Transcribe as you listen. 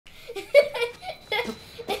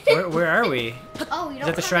Where are we? Oh, you don't. Is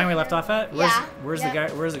that the shrine we left off at? Yeah. Where's the guy?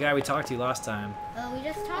 Where's the guy we talked to last time? Oh, we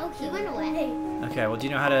just talked. Oh, he went away. Okay. Well, do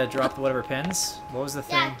you know how to drop the whatever pins? What was the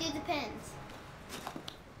thing? Yeah, do the pins.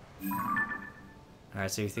 All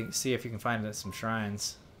right. So you see if you can find some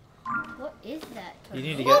shrines. What is that? You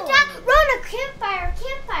need to Oh, get. run a campfire!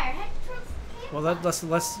 Campfire! Head towards the campfire.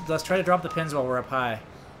 Well, let's try to drop the pins while we're up high.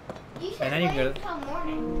 You should And then you wait can go. until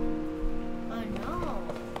morning. Oh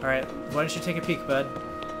no. All right. Why don't you take a peek, bud?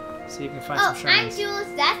 See if you can find some I'm shrines. Jules.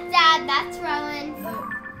 That's Dad. That's Rowan.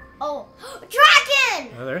 Oh,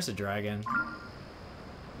 dragon! Oh, there's a dragon.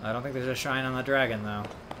 I don't think there's a shrine on the dragon though.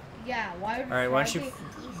 Yeah. Why? All right. Why don't you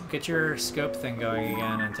get your scope thing going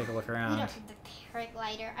again and take a look We around? don't have the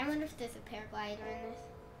paraglider. I wonder if there's a paraglider in this.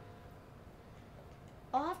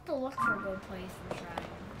 I'll have to look for a good place for dragon.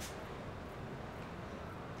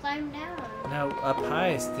 Climb down. No, up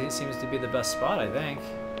high seems to be the best spot, I think.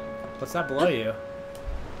 What's that below you?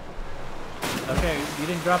 Okay, you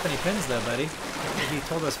didn't drop any pins though, buddy. You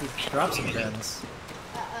told us we'd drop some pins.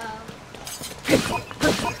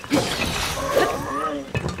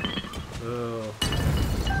 Ooh.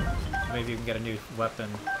 Maybe you can get a new weapon.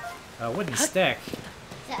 A wooden stick.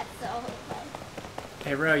 That's so fun.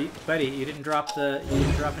 Hey, Ro, buddy, you didn't drop any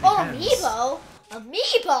pins. Amiibo?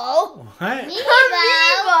 Amiibo? What? Amiibo?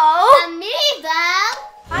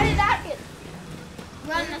 How did that get?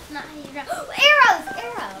 Run, that's not how you drop. Arrows!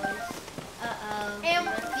 Arrows! Uh-oh. There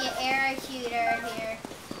must be an arrow shooter here.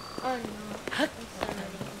 Oh no.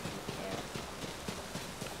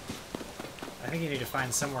 I think you need to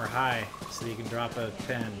find somewhere high so you can drop a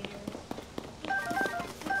pin.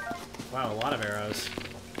 Wow, a lot of arrows.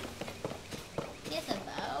 Yes, a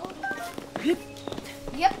bow?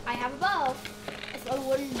 Yep, I have a bow. It's a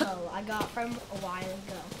wooden bow I got from a while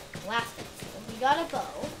ago. Last episode, we got a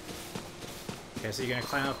bow. Okay, so you're gonna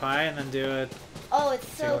climb up high and then do it. Oh, it's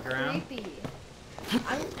Take a so look around. creepy.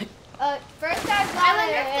 First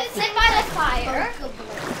I sit by the fire.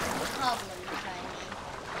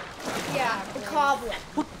 Yeah, the goblin.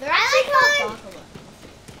 They're actually called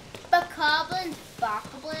Bokoblins,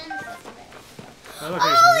 bokoblins. Oh, look,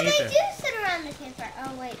 Oh, there's they meat do sit around the campfire.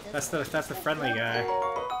 Oh wait, That's the friendly guy.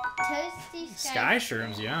 toasty Sky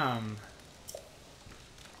shrooms, yum.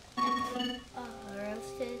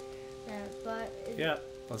 roasted, but Yep.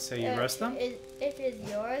 Let's say you roast them. It is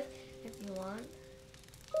yours if you want.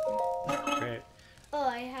 Great. Oh,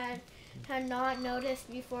 I had not noticed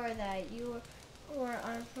before that you were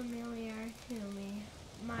unfamiliar to me.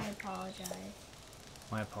 My apologize.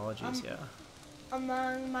 My apologies. Yeah.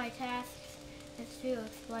 Among my tasks is to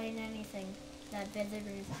explain anything that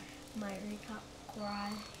visitors might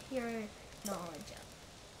require your knowledge of.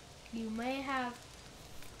 You may have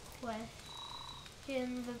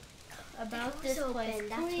questions about this place.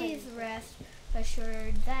 Please rest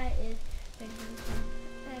assured that it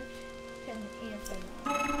can answer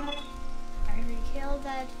them. I recall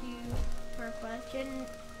that your question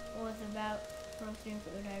was about roasting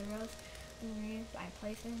food. I roast ingredients by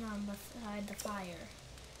placing them beside the fire.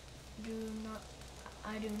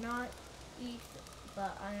 I do not eat,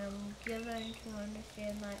 but I am given to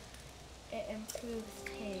understand that it improves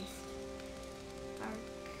taste. Our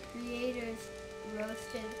creators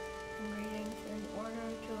roasted ingredients in order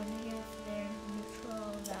to enhance their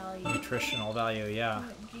Nutritional value, yeah.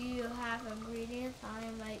 Do you have ingredients? I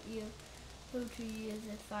invite you to use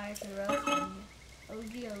this fire to roast them. Oh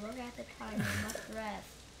dear, look at the time. I must rest.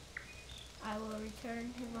 I will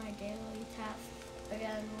return to my daily tasks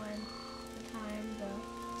again when the time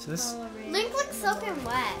goes. So this Link looks soaking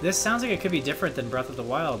wet. this sounds like it could be different than Breath of the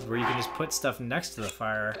Wild, where you can just put stuff next to the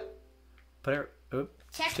fire. Put it. Oop.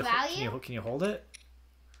 Check Can value. can you hold it?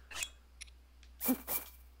 And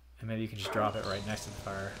maybe you can just drop it right next to the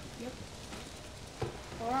fire. Yep.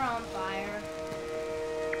 We're on fire.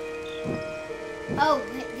 Oh,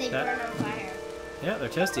 they burn on fire. Yeah, they're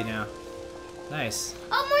toasty now. Nice.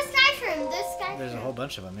 Oh, more sky shroom. There's sky There's a shroom. whole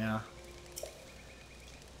bunch of them, yeah.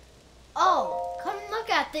 Oh, come look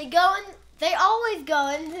at they always go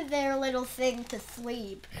into their little thing to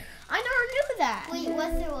sleep. I never knew that. Wait,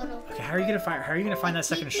 what's their little? Okay, how are you gonna find that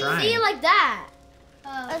second shrine? See, like that.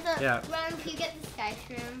 Oh, Yeah. Ron, can you get the sky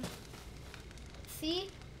shroom? See?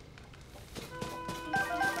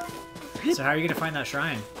 So how are you gonna find that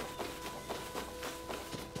shrine?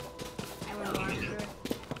 I will wander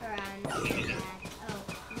around. Oh,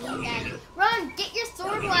 need that. Ron, get your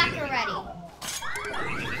sword whacker ready.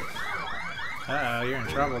 Uh-oh, you're in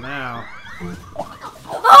trouble now.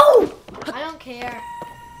 Oh! I don't care.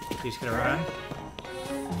 You just gonna run?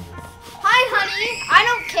 Hi, honey. I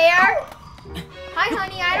don't care. Hi,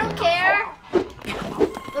 honey. I don't care.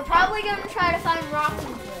 They're probably gonna try to find rocks.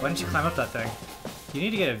 Why don't you climb up that thing? You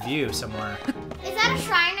need to get a view somewhere. Is that a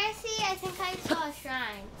shrine I see? I think I saw a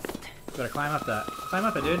shrine. You gotta climb up that. Climb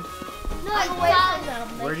up it, dude. No, I Away saw from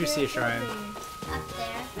them. Where'd you see a shrine? up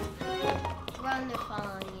there. Run, they're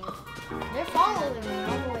following you. They're following me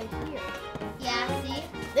all the way here. Yeah, see?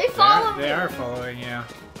 They follow me. They are following you. And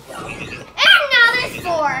now there's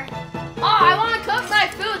 4. Oh, I want to cook my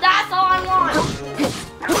food. That's all I want.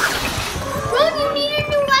 Ron, you need a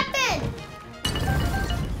new weapon.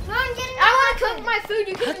 Ron, get a new I want to weapon. cook my food.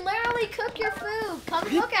 You can literally cook your food. Come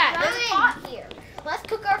cook at it. There's a pot here. Let's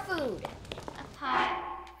cook our food. A pot.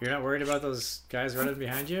 You're not worried about those guys running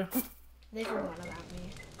behind you? They forgot about me.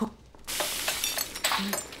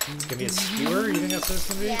 It's gonna be a skewer? You think that's what it's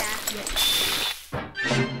gonna be? Yeah.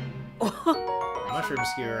 Mushroom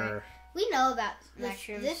skewer. We know about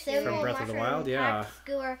mushrooms. This skewer. From Breath of the Wild, yeah.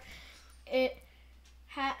 Skewer. It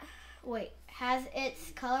has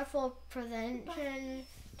its colorful presentation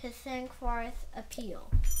to sing forth appeal.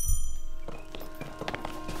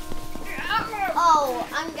 Oh,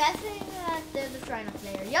 I'm guessing that they're the shrine up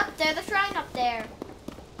there. Yep, there's the shrine up there.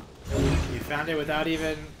 You found it without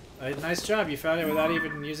even... nice job, you found it without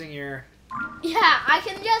even using your... Yeah, I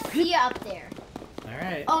can just see it up there.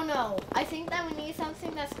 Alright. Oh no, I think that we need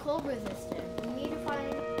something that's cold resistant. We need to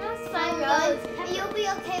find... That's fine, Ron. You'll be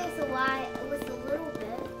okay with a little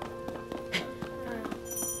bit.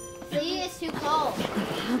 See, it's too cold.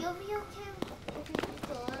 You'll be okay with just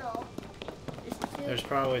a little. It's too... There's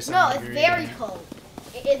probably some... No, it's very cold.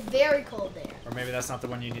 It is very cold there. Or maybe that's not the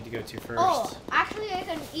one you need to go to first. Oh, actually I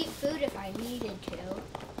can eat food if I needed to.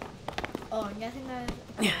 Oh, I'm guessing that...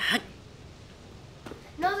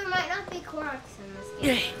 No, there might not be Koroks in this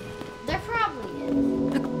game. There probably is.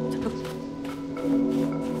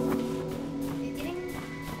 You're getting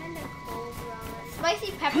kind of cold, Ron.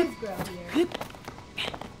 Spicy peppers grow here.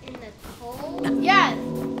 In the cold? Yes!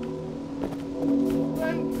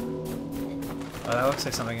 Oh, that looks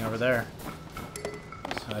like something over there.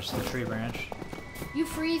 Oh, that's just a tree branch. You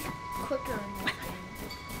freeze quicker in this game.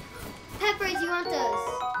 Peppers, you want those?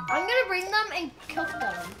 I'm gonna bring them and cook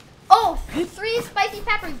them. Oh, 3 spicy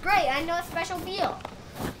peppers, great! I know a special meal.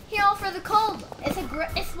 Heal for the cold.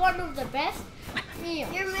 It's one of the best meals.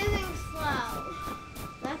 You're moving slow.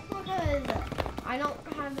 That's because I don't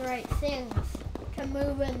have the right things to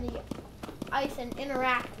move in the ice and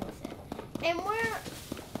interact with it. And where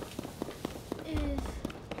is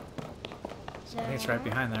I think it's right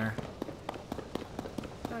behind there.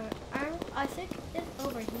 I think it's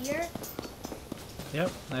over here.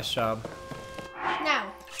 Yep, nice job.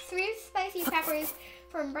 Now, 3 spicy peppers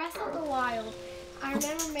from Breath of the Wild. I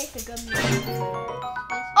remember makes a good meal.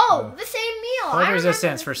 Oh, the same meal. Cold I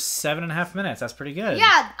resistance remember... for 7.5 minutes. That's pretty good.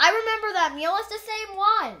 Yeah, I remember that meal. It's the same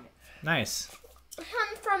one. Nice.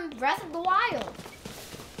 From Breath of the Wild.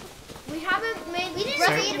 We haven't made. We didn't Breath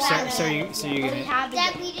read of the about Wild. it. So you We gonna... have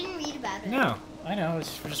Dad, to we didn't read about it. No, I know.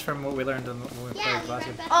 It's just from what we learned when we Yeah, played we last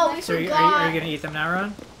read week. about Oh, we So are you forgot. gonna eat them now,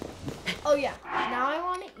 Ron? Oh yeah. Now I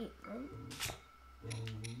want to eat them.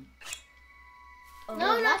 Oh,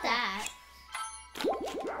 No, not that.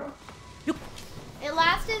 It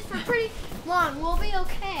lasted for pretty long. We'll be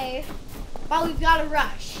okay, but we've got to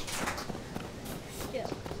rush.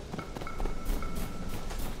 Still.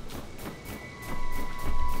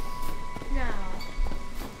 Now,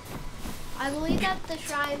 I believe that the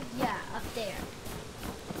shrine, yeah, up there.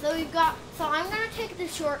 So we've got. So I'm gonna take the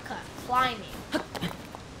shortcut, climbing.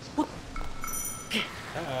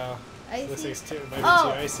 Uh-oh. This Icy. is too, might be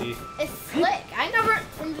Oh. too icy. It's slick. I never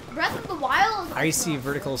in Breath of the Wild. Icy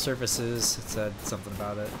vertical surfaces. It said something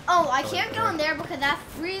about it. Oh, I can't go in there because that's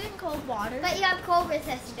freezing cold water. But you have cold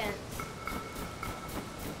resistance.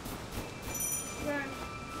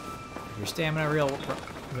 If your stamina reel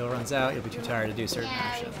runs out, you'll be too tired to do certain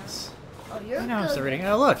Yeah, we actions. Oh, you're I know, I'm good. still reading.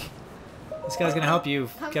 Oh, look! This guy's gonna help you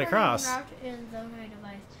Comfort get across. and Raft in Zonia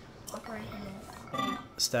device. Operational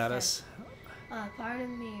Status.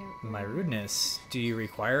 pardon me. My rudeness. Do you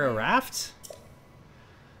require a raft?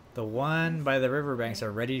 The one by the riverbanks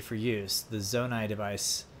are ready for use. The Zonia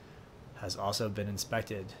device has also been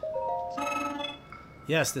inspected.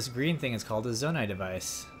 Yes, this green thing is called a Zonia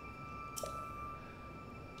device.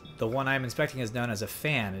 The one I'm inspecting is known as a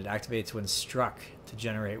fan. It activates when struck to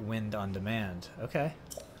generate wind on demand. Okay.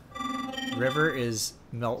 River is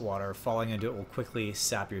meltwater. Falling into it will quickly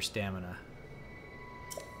sap your stamina.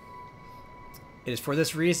 It is for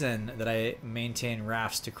this reason that I maintain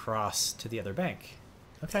rafts to cross to the other bank.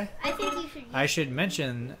 Okay. I think you should. I should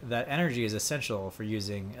mention that energy is essential for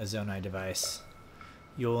using a Zonia device.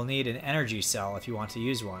 You will need an energy cell if you want to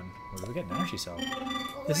use one. Where do we get an energy cell?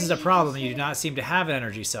 This is a problem. You do not seem to have an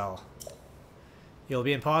energy cell. It will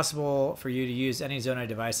be impossible for you to use any Zonia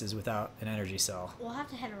devices without an energy cell. We'll have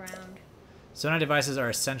to head around. Zonia devices are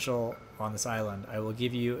essential on this island. I will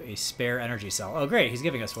give you a spare energy cell. Oh, great. He's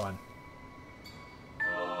giving us one.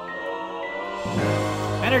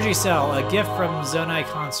 Energy cell, a gift from Zonia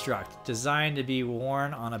Construct. Designed to be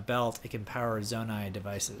worn on a belt, it can power Zonia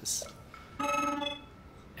devices.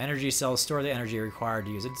 Energy cells store the energy required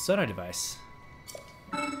to use a Zonia device.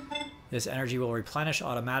 This energy will replenish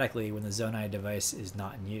automatically when the Zonia device is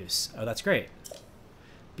not in use. Oh, that's great.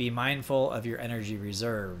 Be mindful of your energy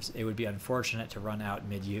reserves. It would be unfortunate to run out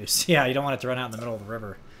mid-use. Yeah, you don't want it to run out in the middle of the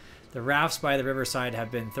river. The rafts by the riverside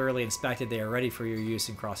have been thoroughly inspected. They are ready for your use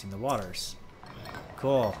in crossing the waters.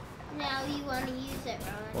 Cool. Now you want to use it,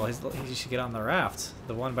 Ron. Well, he should get on the raft.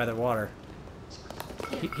 The one by the water.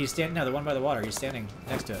 He's standing. No, the one by the water. He's standing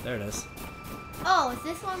next to it. There it is. Oh, it's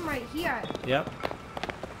this one right here. Yep.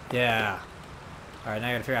 Yeah. All right, now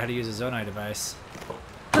I gotta figure out how to use a Zonia device.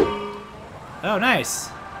 Oh, nice.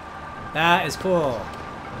 That is cool.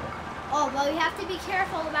 Oh, well, you have to be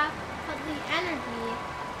careful about the energy.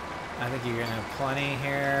 I think you're gonna have plenty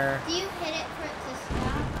here. Do you hit it for it to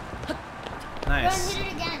stop? Nice. Ron,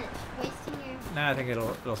 hit it again. It's wasting your... No, I think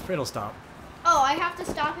it'll stop. Oh, I have to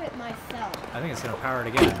stop it myself. I think it's gonna power it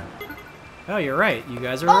again. Oh, you're right. You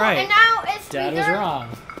guys are Oh, right. and now it's Dad was wrong.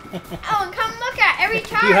 Oh, and come look at every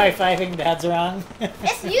charge. You high-fiving Dad's wrong.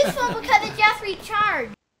 It's useful because it just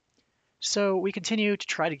recharged. So we continue to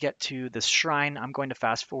try to get to this shrine. I'm going to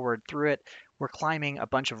fast forward through it. We're climbing a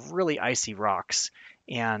bunch of really icy rocks,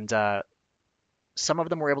 and some of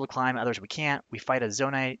them we're able to climb, others we can't. We fight a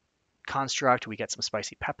Zonia construct. We get some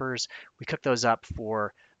spicy peppers. We cook those up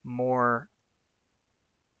for more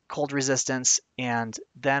cold resistance, and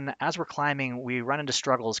then as we're climbing, we run into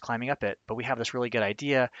struggles climbing up it, but we have this really good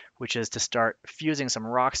idea, which is to start fusing some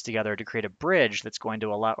rocks together to create a bridge that's going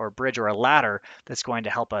to allow, or a bridge or a ladder that's going to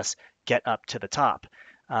help us get up to the top.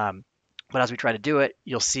 But as we try to do it,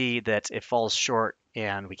 you'll see that it falls short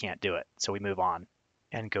and we can't do it. So we move on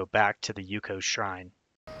and go back to the Yuko shrine.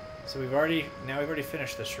 So we've already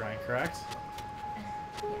finished this shrine, correct?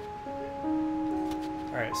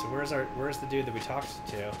 All right. So where's the dude that we talked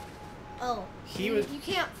to? Oh, He you, was. you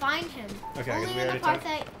can't find him. Okay, 'cause Only we in the already part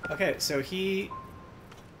talked- that... Okay, so he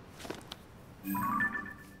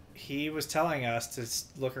was telling us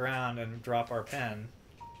to look around and drop our pen.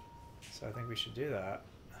 So I think we should do that.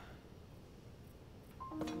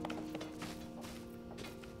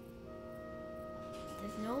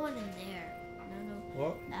 There's no one in there. No.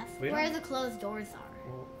 Well, That's we where don't- the closed doors are.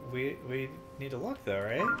 well, we need to look though,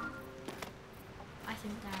 right? I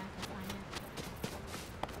think that I can find it.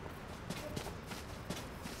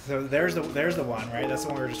 So there's the one, right? That's the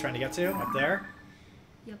one we were just trying to get to up there.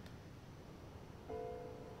 Yep.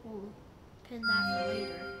 We'll pin that for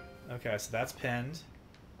later. Okay, so that's pinned.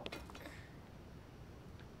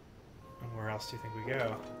 And where else do you think we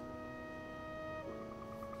go?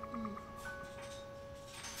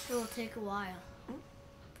 It will take a while.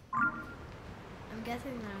 I'm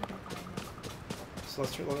guessing that I can find it. So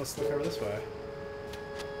let's look over this way.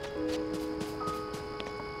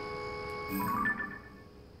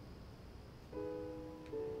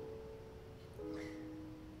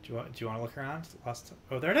 Do you want to look around?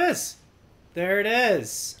 Oh, there it is. There it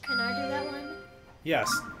is. Can I do that one?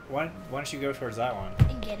 Yes. Why don't you go towards that one?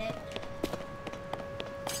 And get it?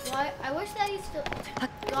 Well, I wish that he still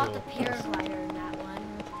got the paraglider in that one.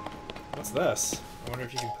 What's this? I wonder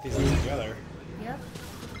if you can put these things together. Yep.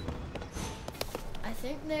 I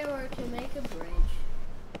think they were to make a bridge.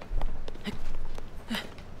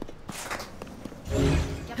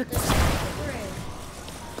 Yep, they're to make a bridge.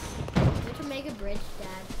 They're to make a bridge,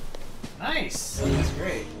 Dad. Nice. That's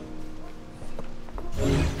great.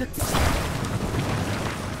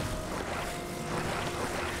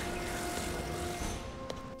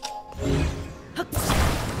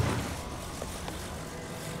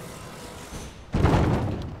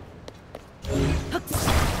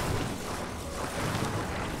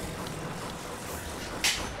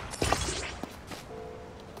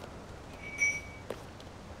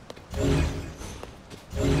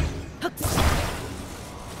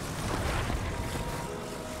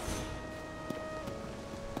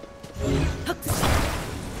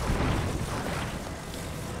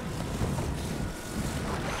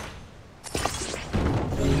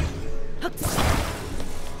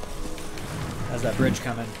 How's that bridge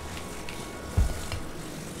coming?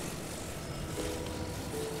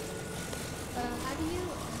 How do you...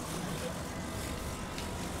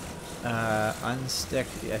 Unstick.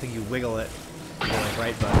 I think you wiggle it The like,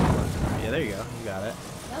 right button. Left and right. Yeah, there you go. You got it.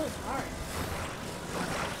 That was hard.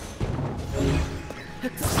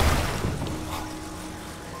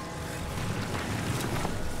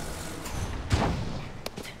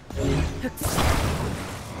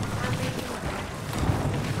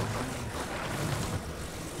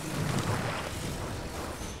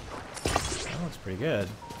 That looks pretty good.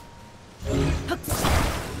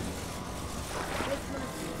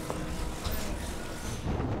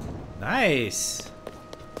 Nice!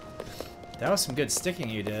 That was some good sticking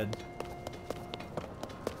you did.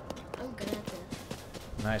 I'm good at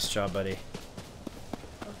this. Nice job, buddy.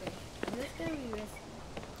 Okay, I'm just gonna be risky.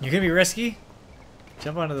 You're gonna be risky?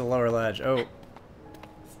 Jump onto the lower ledge. Oh,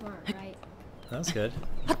 Smart, right? that was good.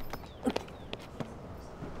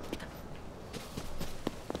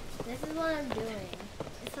 This is what I'm doing.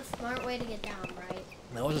 It's a smart way to get down, right?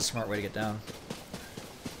 That was a smart way to get down.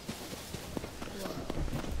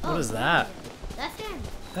 Whoa. What is that? That's him.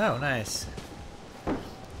 Oh, nice.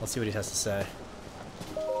 Let's see what he has to say.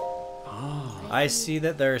 Oh, I see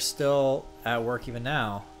that they're still at work even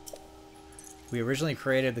now. We originally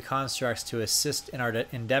created the constructs to assist in our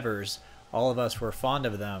endeavors. All of us were fond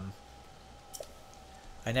of them.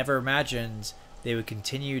 I never imagined they would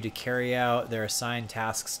continue to carry out their assigned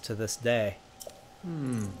tasks to this day.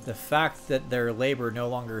 The fact that their labor no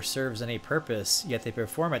longer serves any purpose, yet they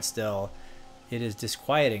perform it still, it is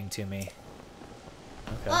disquieting to me.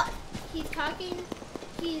 Okay. Oh, he's talking.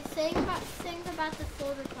 He's saying about things about the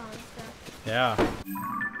soldier construct. Yeah.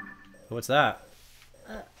 What's that?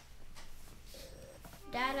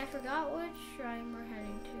 Dad, I forgot which shrine we're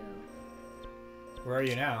heading to. Where are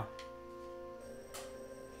you now?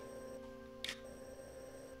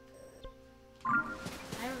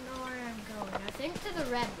 I don't know where I'm going. I think to the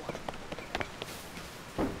red one.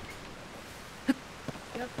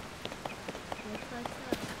 Yep. Looks like so.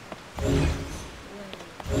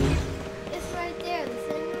 Wait. It's right there. The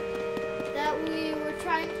thing that we were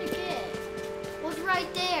trying to get was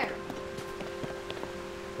right there.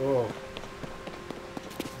 Whoa.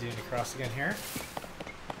 Do you need to cross again here?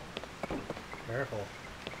 Careful.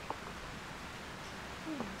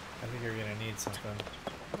 I think you're gonna need something.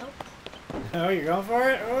 Nope. Oh, you're going for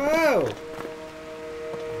it? Whoa!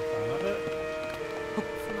 I love it.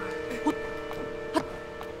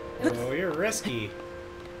 Oh, you're risky.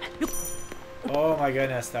 Oh my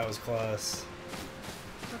goodness, that was close.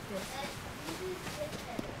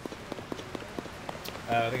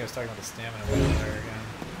 I think I was talking about the stamina wheel there again.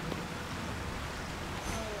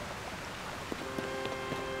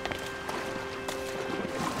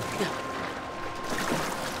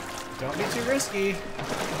 Don't be too risky.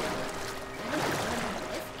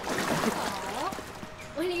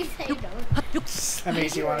 When you say don't. That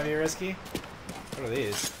makes you want to be risky? What are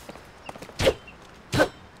these? Can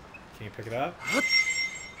you pick it up?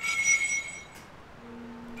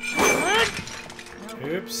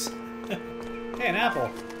 Oops. Hey, an apple.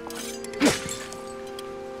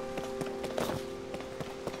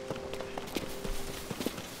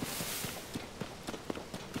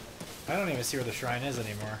 I don't even see where the shrine is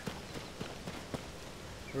anymore.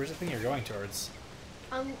 Where's the thing you're going towards?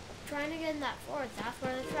 I'm trying to get in that forest. That's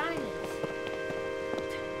where the shrine is.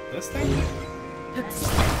 This thing?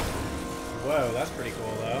 Whoa, that's pretty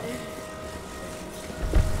cool though.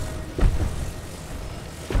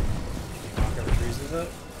 Can you knock over trees with it?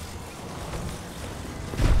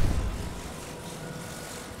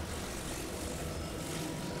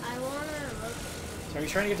 I wanna look. So are you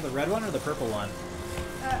trying to get to the red one or the purple one?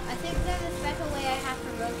 I think there's a special way I have to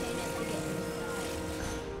rotate it to get inside.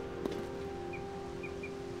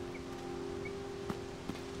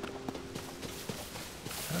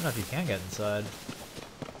 I don't know if you can get inside.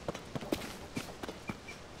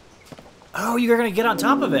 Oh, you're gonna get on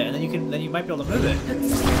top of it, and then you might be able to move it. What do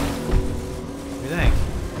you think?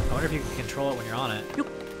 I wonder if you can control it when you're on it.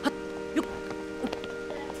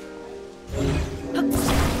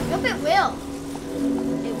 Nope, it will.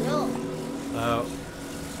 It will. Oh.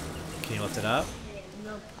 Can you lift it up?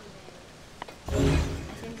 Nope. I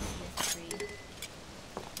think it's just free.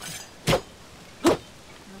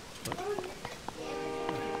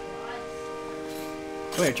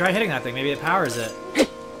 Wait, try hitting that thing. Maybe it powers it.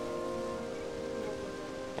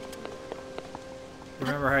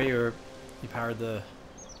 Remember how you powered the...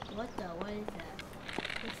 What is that? Looks like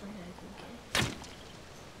I can get.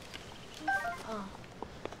 Oh.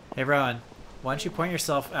 Hey, Rowan. Why don't you point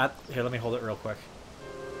yourself at... Here, let me hold it real quick.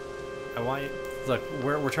 I want you... Look,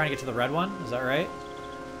 we're trying to get to the red one. Is that right?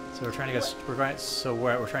 So we're trying to get... We're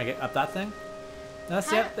trying to get up that thing? That's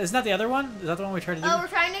the... Isn't that the other one? Is that the one we tried to do? Oh, we're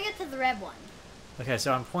trying to get to the red one. Okay,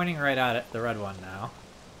 so I'm pointing right at it, the red one now.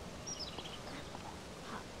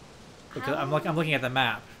 Because I'm looking at the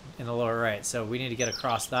map in the lower right, so we need to get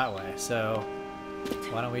across that way. So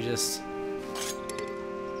why don't we just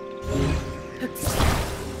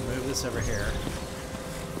move this over here?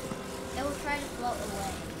 It will try to float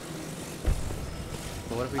away.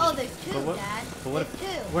 But what if we Oh, just, there's two, but what, Dad. But what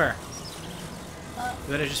There's if, two. Where? Uh,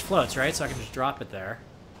 But it just floats, right? So I can just drop it there.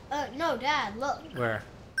 no, Dad, look. Where?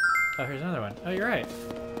 Oh, here's another one. Oh, you're right.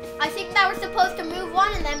 I think that we're supposed to move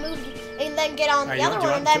one and then get on the other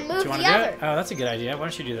one and then move the other. Oh, that's a good idea. Why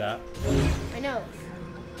don't you do that? I know.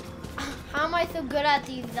 How am I so good at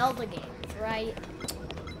these Zelda games, right?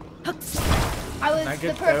 I was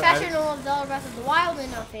the professional of Zelda Breath of the Wild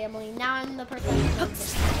in our family. Now I'm the professional of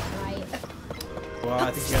this game, right? Well,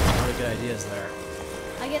 I think you have some really good ideas there.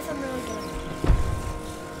 I guess I'm really good.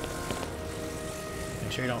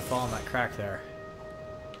 Make sure you don't fall in that crack there.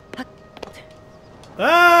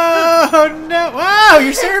 Oh no! Wow,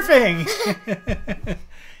 you're surfing!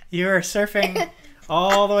 You are surfing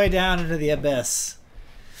all the way down into the abyss.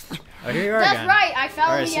 Oh, here you are That's again. right, I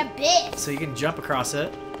fell in Alright, the abyss. So you can jump across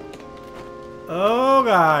it. Oh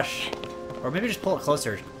gosh! Or maybe just pull it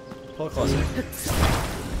closer. Pull it closer.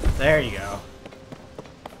 There you go.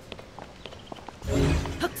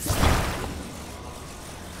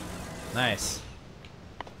 Nice.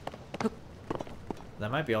 That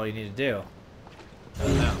might be all you need to do. I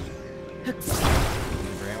don't know.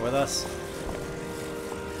 Bring it with us.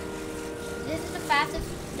 This is the fastest.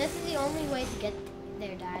 This is the only way to get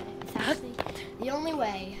there, Dad. It's actually the only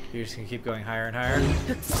way. You're just gonna keep going higher and higher?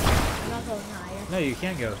 I'm not going higher. No, you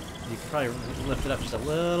can go. You can probably lift it up just a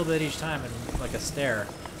little bit each time, and like a stair.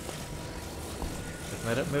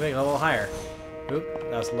 Just moving a little higher. Oop,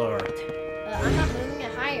 that was lower. I'm not moving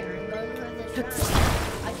it higher. I'm going for the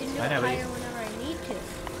shrine. I can do it higher whenever I need to.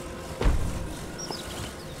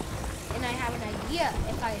 And I have an idea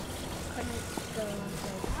if I couldn't go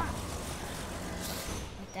so high.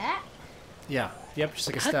 Like that? Yeah. Yep, just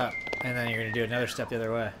like a step. And then you're gonna do another step the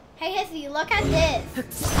other way. Hey, Hissy, look at this.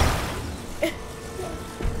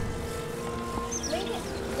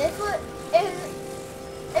 This would,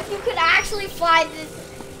 if you could actually fly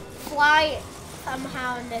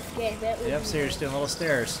somehow in this game, it would. Yep, so you're just doing little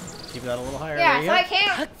stairs. Keep that a little higher. Yeah, there you so go. I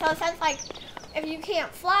can't. So since like, if you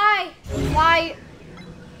can't fly,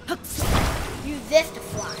 use this to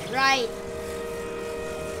fly, right?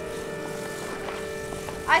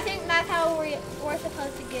 I think that's how we're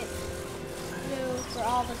supposed to get through for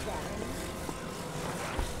all the shrines.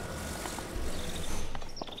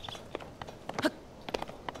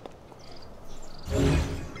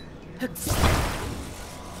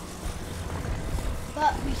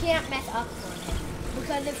 But we can't mess up on it,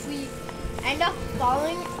 because if we end up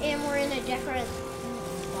falling and we're in a different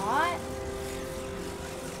spot,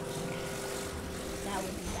 that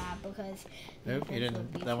would be bad, because Nope, you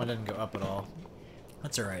didn't. That one didn't go up at all.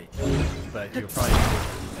 That's all right. But you'll probably. I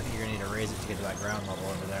think you're gonna need to raise it to get to that ground level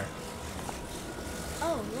over there.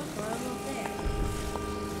 Oh, look, we're almost there.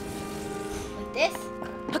 Like this?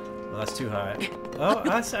 Well, that's too high. Oh,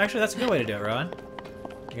 that's a good way to do it, Rowan.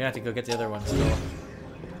 You're gonna have to go get the other one still.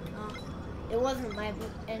 It wasn't letting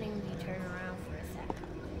me turn around for a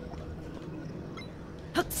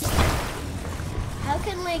second. How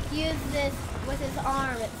can Link use this with his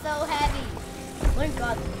arm? It's so heavy. Link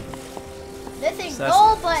got this ain't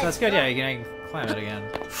gold, but so that's good. Yeah, you can climb it again.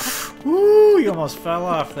 Woo! You almost fell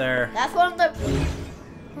off there. that's one of the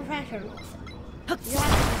professionals. You have to be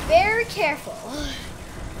very careful.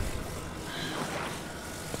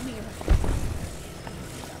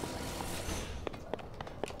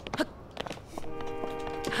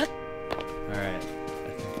 Alright.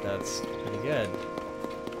 I think that's pretty good.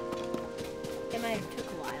 It might have took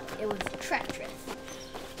a while. It was treacherous.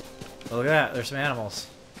 Oh, look at that. There's some animals.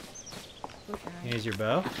 You use your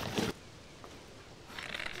bow.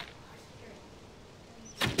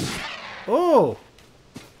 Oh!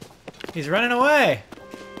 He's running away!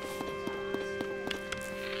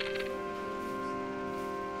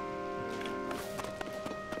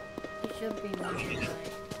 It should be running away.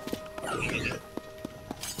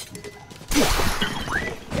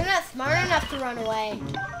 You're not smart enough to run away.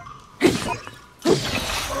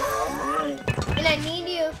 And I need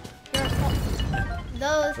you.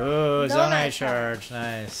 Those. Oh, Zonai Zonai charge.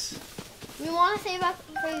 Nice. We want to save up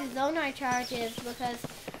for the Zonai charges because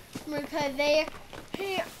they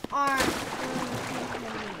are.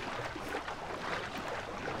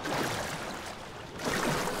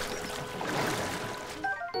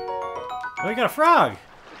 Oh, you got a frog!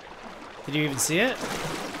 Did you even see it?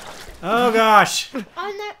 Oh gosh!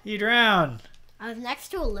 You drowned! I was next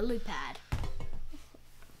to a lily pad.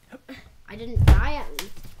 I didn't die at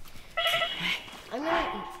least. I'm gonna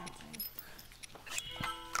eat something.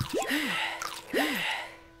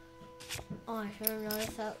 Oh, I should have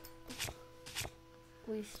noticed that.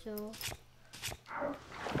 We still.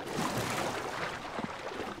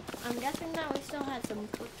 I'm guessing that we still had some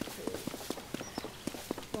cooked food.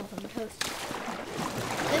 Well, some toast.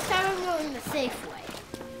 This time I'm going the safe way.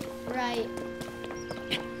 Right.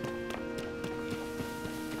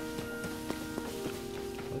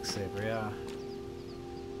 Looks safer, yeah.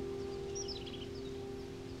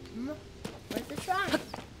 Where's the shrine?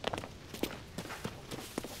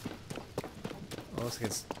 Well, looks like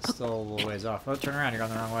it's still a little ways off. Oh, turn around, you're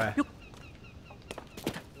going the wrong way. We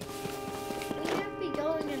can't be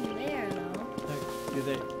going in there,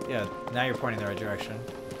 though. Yeah, now you're pointing the right direction.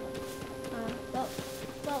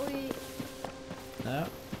 But we... No?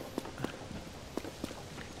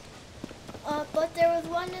 But there was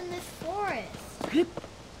one in this forest.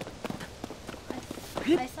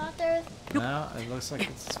 I thought there was... No, it looks like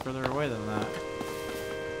it's further away than that.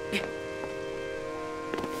 You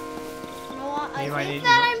know what? I You might think need-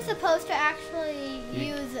 that I'm supposed to actually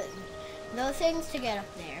use those things to get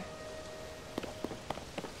up there.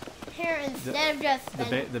 Here, instead of just...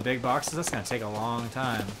 The big boxes, that's going to take a long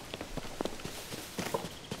time.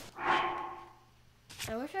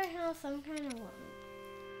 I wish I had some kind of one.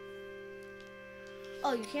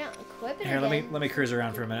 Oh, you can't equip it Here, again. let me cruise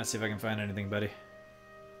around for a minute, see if I can find anything, buddy.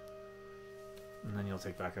 And then you'll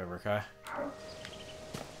take back over, okay?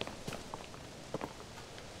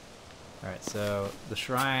 Alright, so the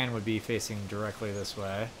shrine would be facing directly this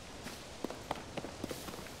way.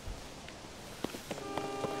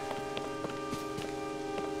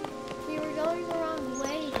 We were going the wrong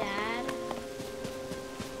way, Dad.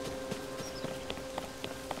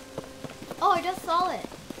 Oh, I just saw it.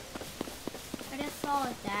 I just saw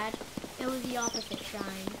it, Dad. It was the opposite shrine.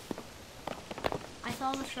 I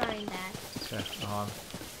saw the shrine, Dad. Okay, hold on.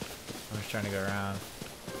 I'm just trying to go around.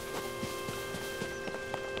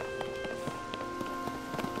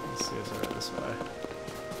 Let's see if it's right this way.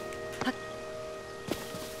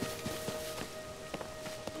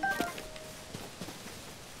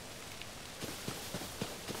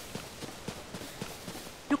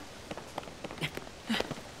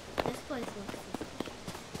 This place looks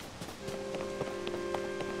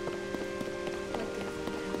like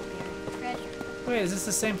there's treasure. Wait, is this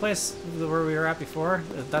the same place where we were at before?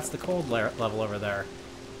 That's the cold level over there.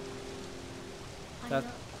 That,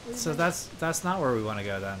 so that's not where we want to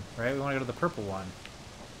go then, right? We want to go to the purple one.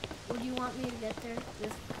 Would you want me to get there?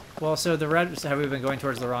 This. Well, so the red, have we been going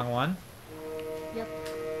towards the wrong one? Yep.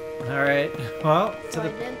 Alright, well, to So the...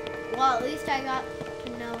 I didn't. Well, at least I got to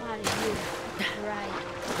know how to use it. Right.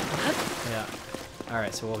 Yeah.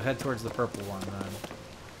 Alright, so we'll head towards the purple one then.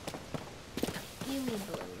 You mean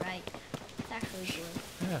blue, right? It's actually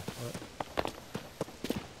blue. Yeah.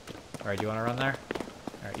 Alright, do you want to run there?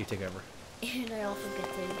 Alright, you take over. And I also get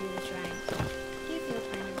to do the shrine. Do you feel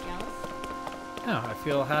kind of jealous? No, I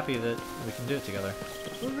feel happy that we can do it together.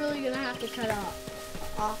 We're really gonna have to cut off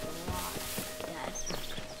a lot, Dad.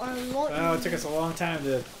 Or we won't. Well, it took us a long time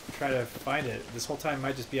to try to find it. This whole time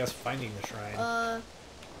might just be us finding the shrine. No.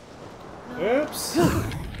 Oops!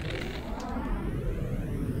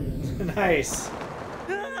 Nice!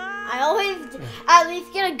 I always at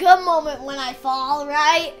least get a good moment when I fall,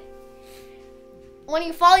 right? When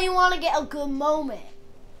you fall, you want to get a good moment.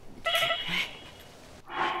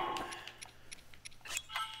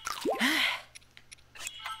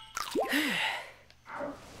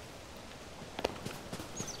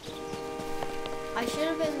 I should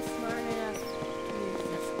have been smart enough to use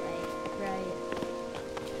this way, right?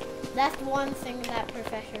 That's one thing that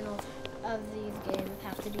professionals of these games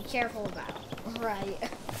have to be careful about, right?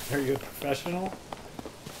 Are you a professional?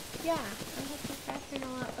 Yeah, I'm a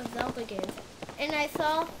professional of Zelda games. And I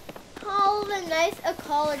saw all the nice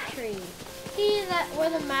ecology. See that where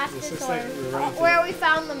the Master This looks Sword, like we're running to where the- we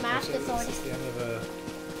found the Actually, Master Sword. this is the end of the...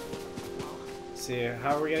 See,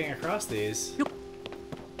 how are we getting across these? Who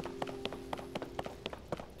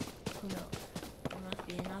knows? There must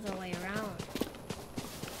be another way around.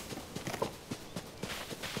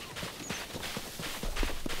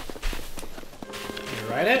 Can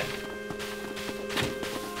you ride it?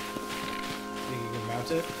 Think you can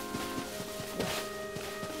mount it?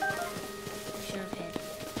 I should have hit.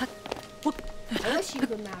 I wish you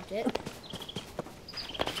could mount it.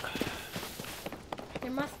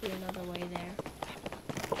 There must be another way there.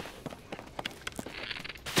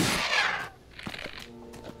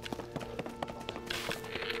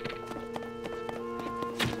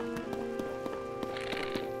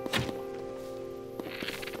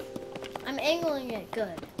 I'm angling it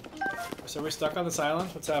good. So we're stuck on this island?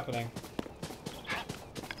 What's happening?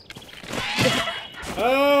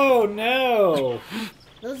 Oh no!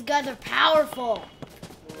 Those guys are powerful.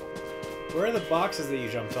 Where are the boxes that you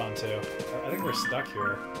jumped onto? I think we're stuck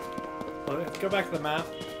here. Let's go back to the map.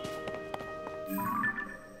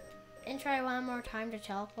 And try one more time to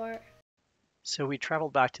teleport. So we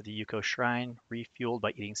traveled back to the Yuko Shrine, refueled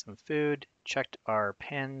by eating some food, checked our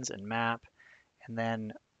pins and map, and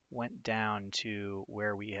then went down to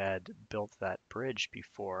where we had built that bridge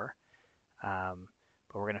before.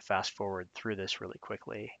 But we're going to fast forward through this really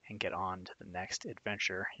quickly and get on to the next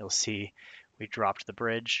adventure. You'll see we dropped the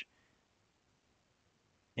bridge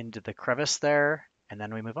into the crevice there, and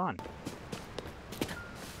then we move on.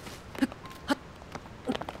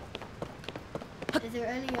 Is there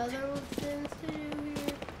any other things to do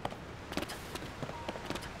here?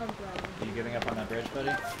 Umbrella. Are you giving up on that bridge,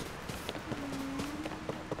 buddy?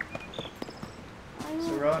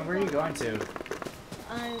 So Rowan, where are you going to?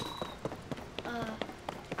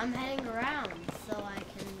 I'm heading around so I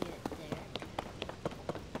can get there.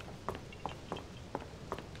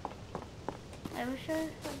 I wish I had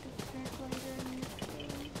the translator in this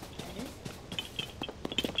game.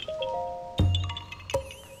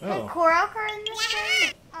 Oh. Hey, Koroker in this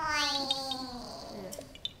game?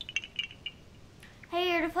 Hey,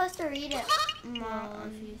 you're supposed to read it.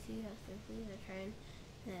 Mom, if you see us, please a train.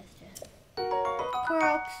 That's just.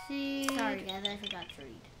 Koroxy. Sorry, guys, I forgot to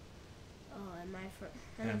read. Oh, and my And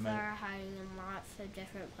friends my- are hiding in lots of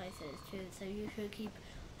different places too, so you should keep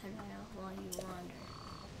an eye out while you wander.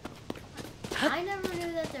 I never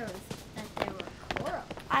knew that there were Korok.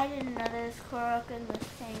 I didn't know there was Korok in this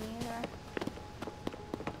thing either.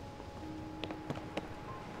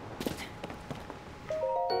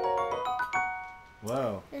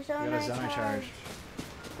 Whoa. There's You got a Zonia Zonia charge.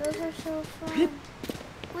 Those are so fun.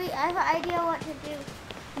 Wait, I have an idea what to do.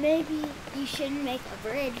 Maybe you shouldn't make a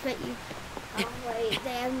bridge, but you. Oh wait,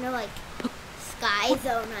 they have no like sky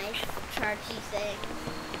zone chargey thing.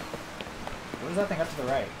 What is that thing up to the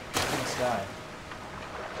right? It's in the sky.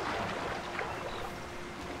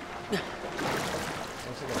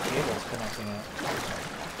 Looks like a cable's connecting it.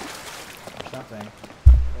 Or something.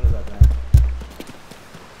 What is that thing?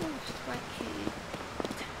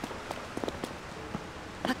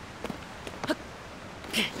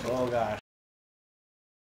 Oh gosh.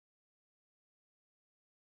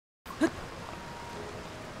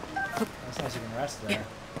 That's nice you can rest there.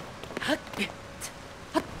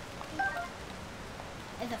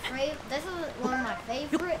 This is one of my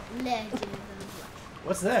favorite legends.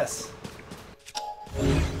 What's this?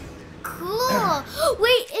 Cool.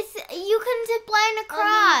 Wait, you can zip line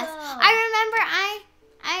across. Oh, no. I remember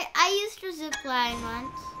I used to zip line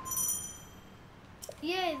once.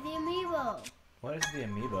 Yeah, the amiibo. What is the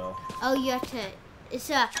amiibo? Oh, you have to. It's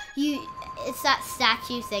that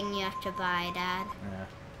statue thing you have to buy, Dad. Yeah.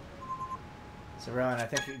 So Rowan, I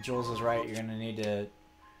think Jules was right. You're gonna need to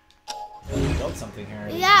build something here.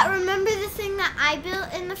 Yeah, remember the thing that I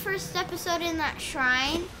built in the first episode in that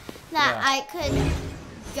shrine that Yeah. I could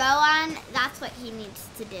go on? That's what he needs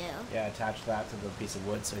to do. Yeah, attach that to the piece of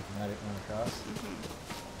wood so you can let it run across.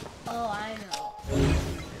 Oh, I know. And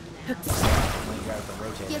then you gotta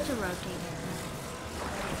rotate You it. have to rotate it.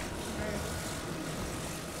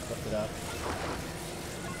 Lift it up.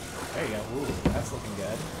 There you go. Ooh, that's looking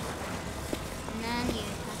good. And then you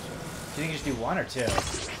attach Do you think you should do one or two? it.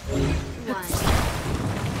 One.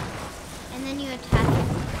 And then you attach it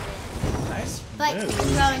to this. Nice. But,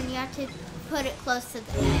 move. Rowan, you have to put it close to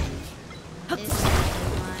the edge. This is the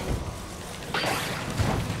line.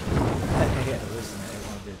 Yeah, loosen it. It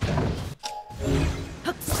won't do that.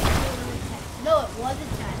 No, it was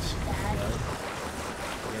attached, Dad.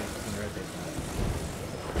 Yeah, you can rotate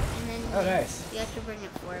And then that. Oh, nice. you have to bring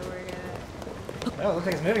it forward. Oh, it looks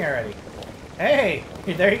like it's moving already. Hey,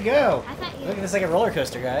 there you go. I thought you. Look at this like a roller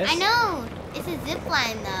coaster, guys. I know. It's a zip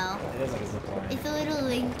line, though. It is like a zip line. It's a little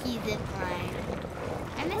linky zip line.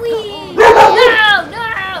 And it's Whee! the old-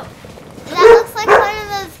 No! That looks like one of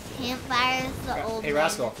those campfires the old Hey, man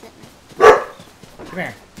Rascal. is sitting Come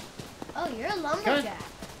here. Oh, you're a lumberjack.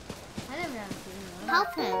 I never have seen there. one.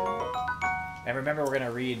 Help him. And remember, we're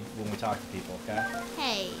gonna read when we talk to people, okay?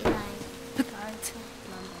 Hey, like,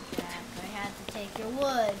 Lumberjack, I had to take your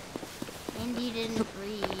wood. and you didn't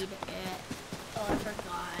read it. Oh, I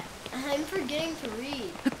forgot. I'm forgetting to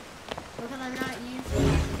read. Because I'm not used to it.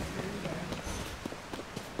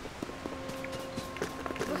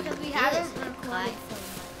 Because we haven't Yes, recorded so much.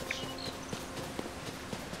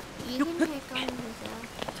 You can pick on yourself.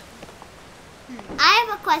 I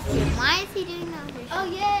have a question. Why is he doing that with your Oh,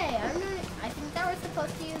 yay! I think that we're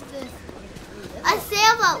supposed to use this. A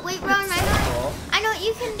sailboat. Wait, Ron, Cool. I know what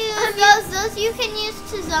you can do. Those you can use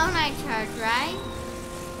to Zonia charge, right?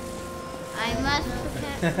 I must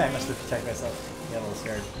protect. I must have protected myself. Yeah, a little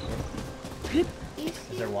scared.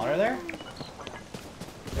 Is there water there?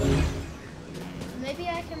 Maybe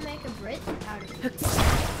I can make a bridge out of it.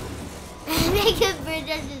 Make a bridge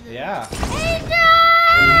under the. Yeah. Danger!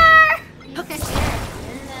 He's scared.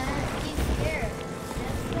 He's scared.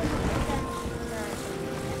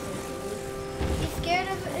 He's scared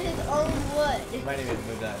of his own wood. You might even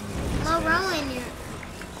move that in No, space. Rowan, you're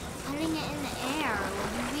putting it in the air.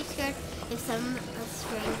 Would you be scared if some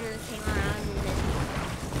stranger came around and then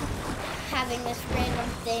having this random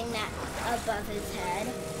thing that above his head?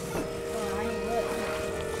 Oh, I would.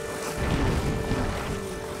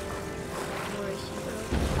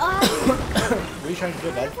 Oh, What are you trying to do,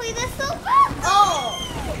 I bud? want to play this so bad. Oh!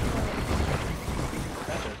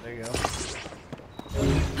 Gotcha. There you go.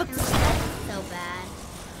 That's so bad.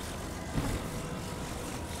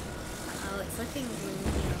 Oh, it's looking gloomy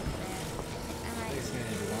over there. I think it's gonna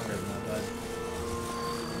need to be longer than that, bud.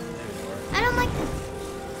 Maybe it'll work. I don't like this.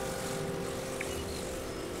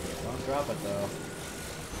 Don't drop it though.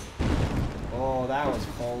 Oh, that was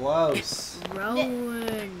close.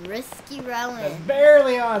 Rowan, risky Rowan. That's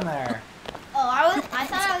barely on there. Oh, I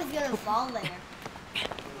thought I was gonna fall there.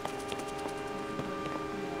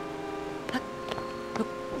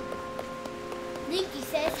 Nikki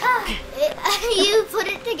says, you put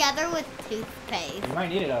it together with toothpaste. You might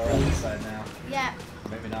need it over on this side now. Yeah.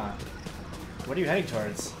 Maybe not. What are you heading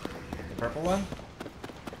towards? The purple one?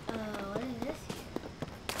 What is this?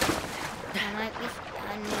 That might be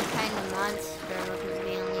a new kind of monster because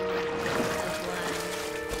we only make this one.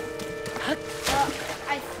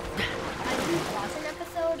 I didn't watch an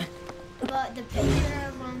episode, but the picture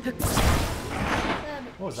of one.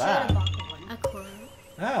 What was that? A quarter.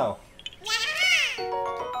 Oh.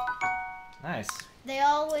 Nice. They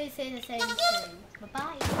always say the same thing.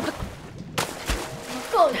 Bye-bye.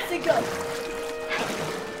 Go, go.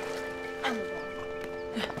 I'm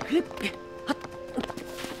going.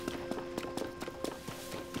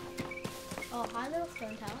 Oh, hi, little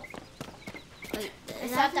stone tower. Wait,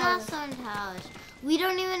 It's that's not not that Stone Towers. We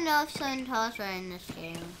don't even know if Stone Towers are in this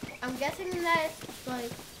game. I'm guessing that it's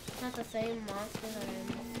like not the same monster that are in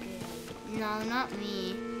this game. No, not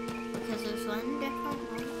me. Because there's one different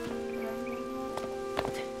one.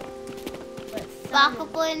 But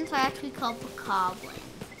Bokoblins are actually called bokoblins.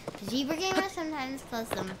 Zebra gamers sometimes calls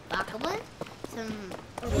them bokoblins, sometimes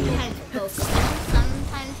bokoblins,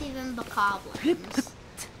 sometimes even bokoblins.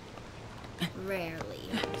 Rarely.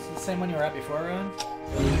 Is it the same one you were at before, Rowan? That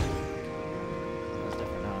was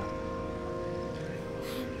different, huh?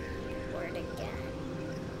 Word again.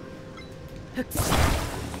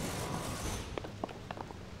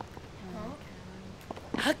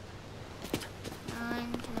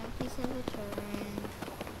 Piece of a turn.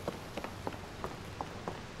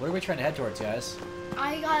 What are we trying to head towards, guys?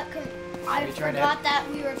 I you trying to forgot that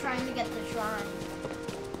we were trying to get the shrine.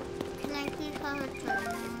 Can I please have a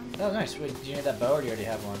turn? Oh, nice. Wait, do you need that bow or do you already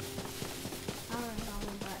have one? I don't know,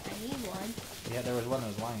 but I need one. Yeah, there was one that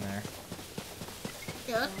was lying there.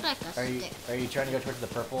 It looks like a stick. Are you trying to go towards the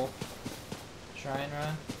purple shrine,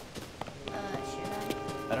 Ron?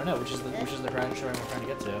 Should I don't know. Which is the shrine we're trying to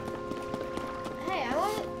get to? I? Hey, I'm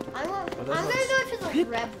those gonna ones- go to the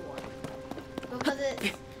red one. Because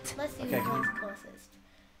it's, let's see Okay, which one's closest.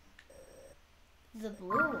 The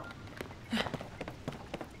blue one.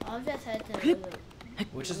 I'll just head to the blue.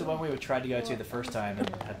 Which is the one we tried to go to the first time and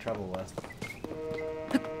had trouble with?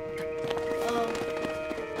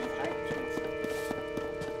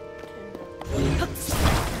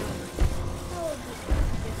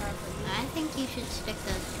 I think you should stick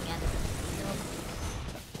those together.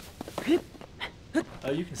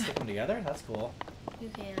 Oh, you can stick them together? That's cool. You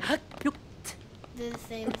can. They're the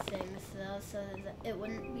same things though, so that it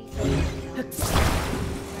wouldn't be so difficult.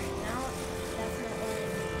 Right now, that's not what it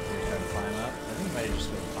is. You're trying to climb up? I think you might have just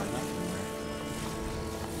been climb up from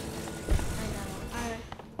I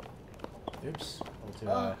know. Oops. A little too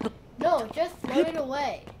high. No, just float it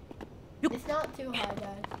away. It's not too high,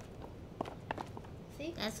 guys.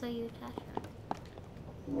 See? That's what you attach it.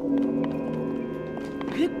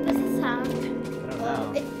 This is how. I don't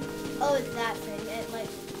know. It's that thing. It like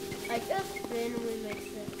just randomly makes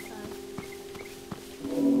it sound.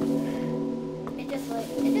 It just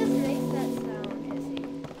makes that sound, Jesse.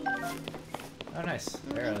 Oh, nice.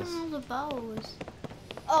 Look at Arrows. all the bows.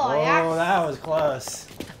 Oh, that was close.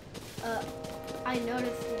 I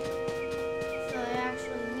noticed it. So I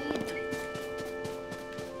actually need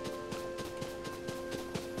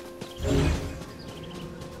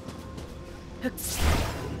these.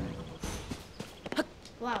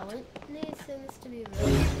 Wow, it needs things to be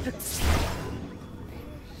really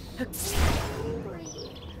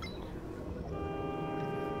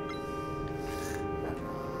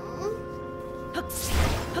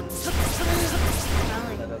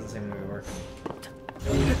That doesn't seem to be working.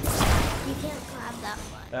 You can't grab that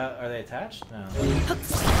one. Are they attached? No.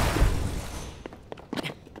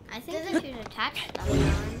 I think they should attach that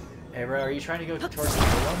one. Hey, bro, are you trying to go towards the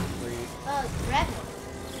other one? Where you... Oh, red one.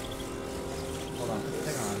 Hold on,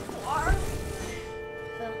 hang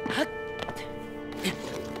on.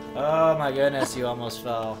 Oh my goodness, you almost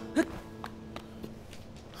fell.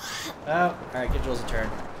 Oh, alright, give Jules a turn.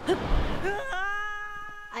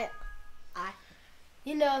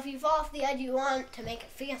 You know, if you fall off the edge, you want to make it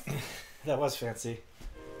fancy. That was fancy.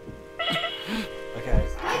 Okay.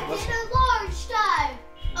 I did a large dive.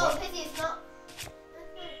 Oh, pity it's not.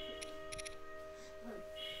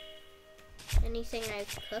 Anything I've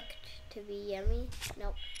cooked to be yummy?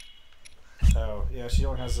 Nope. Oh, yeah, she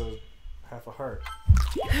only has a half a heart.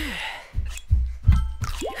 Can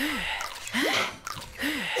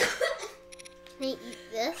I eat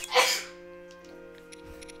this?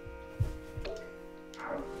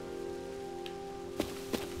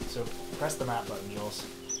 So press the map button, Jules.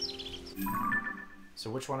 So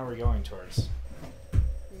which one are we going towards?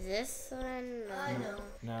 This one? I know.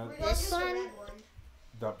 No, This one?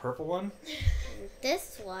 the purple one?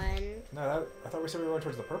 This one? No, I thought we said we were going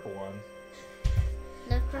towards the purple one.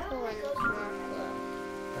 The purple one is more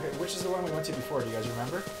blue. Okay, which is the one we went to before? Do you guys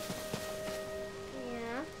remember?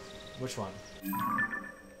 Yeah. Which one?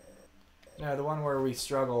 No, the one where we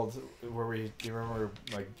struggled, where do you remember,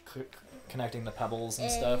 like, connecting the pebbles and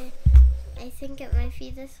stuff? I think it might be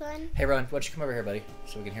this one. Hey, Ron, why don't you come over here, buddy,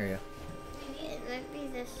 so we can hear you. It might be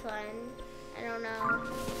this one. I don't know.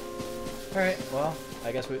 Alright, well,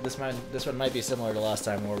 I guess this one might be similar to last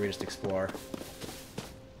time where we just explore.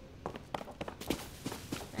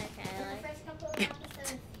 Okay, like... First couple of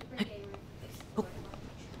episodes, super game explored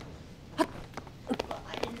much. But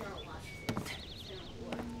I did not watch this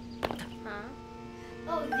before. Huh?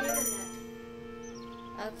 Oh, the internet.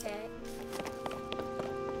 Okay.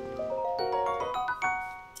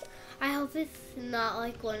 I hope it's not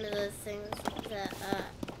like one of those things that,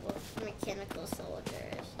 mechanical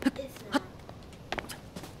soldiers. It's not.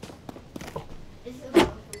 It's a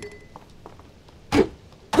bomb.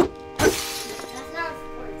 That's not a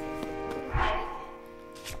sport.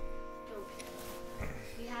 Don't care.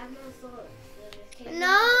 We have no swords. So just take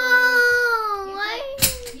No! You Why?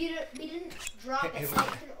 we didn't drop Hey, it, so hey,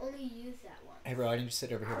 you can only use that one. Hey, bro, I need you to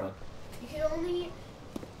sit over here, bud. You can only...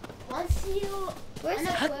 Once you... Where's the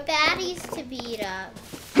unequip- baddies to beat up?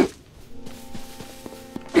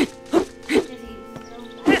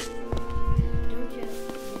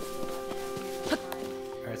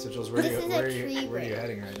 Alright, so Jules, where This is a are tree you ring.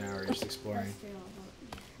 heading right now, or are you just exploring?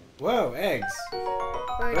 Whoa, eggs! Bird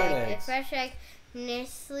Bird egg. A eggs. fresh egg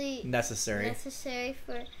necessary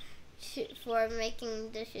for making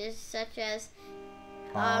dishes such as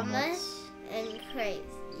omelets and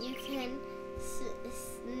crepes. You can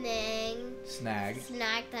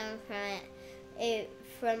snag them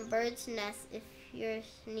from birds' nests if you're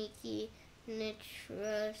sneaky,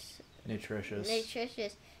 nutritious,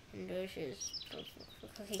 and delicious for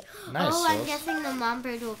cooking. Nice, Oh, I'm Jules. guessing the mom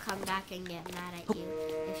bird will come back and get mad at you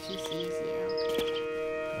if she sees you.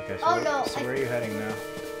 Okay, so, Oh, no, so where are you heading now?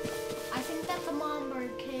 I think that the mom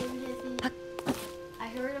bird came to see. I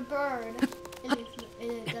heard a bird, and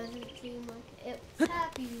it doesn't seem like it's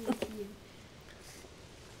happy with you.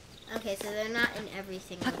 Okay, so they're not in every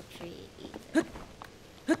single tree either.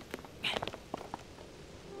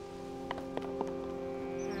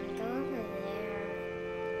 Go over there.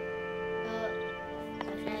 I'll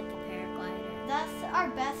try the paraglider. That's our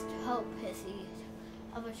best hope, Pissy,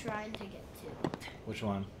 of a shrine to get to. Which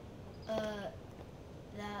one? That.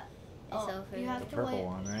 It's Oh, over you there. have The to purple wait.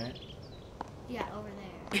 one, right? Yeah, over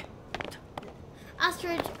there.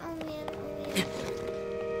 Ostrich! Oh man, oh man.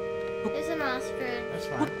 There's an ostrich. That's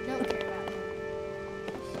fine. Don't care about them.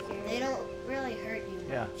 They don't really hurt you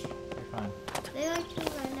Yeah, much. you're fine. They like to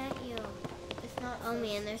run at you. It's not. Oh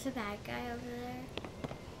man, there's a bad guy over there.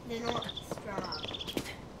 They're not strong.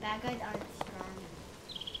 Bad guys aren't strong.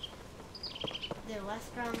 They're less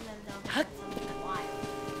strong than those in something wild.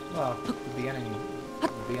 Well, the beginnings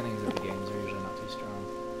of the games are usually not too strong.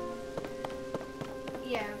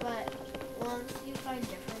 Yeah, but once you find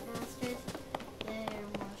different monsters, they're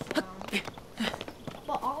more strong.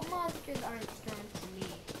 But all monsters aren't strong to me.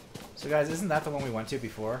 So guys, isn't that the one we went to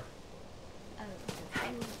before?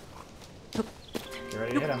 You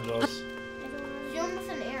ready to hit him, Jules? Shoot them with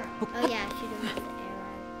an arrow. Oh yeah, shoot him with the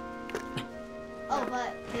arrow. Oh,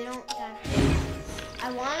 but they don't have.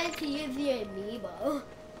 I wanted to use the amiibo,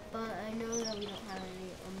 but I know that we don't have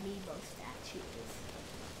any amiibo statues.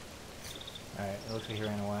 Alright, it looks like he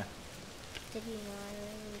ran away. Did you not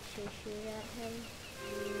really shoot at him?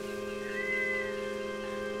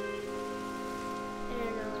 I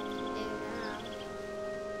don't know what to do now.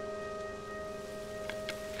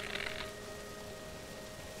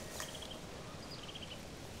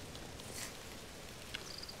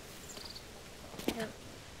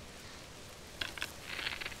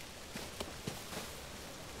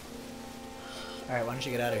 Alright, why don't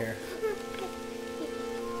you get out of here?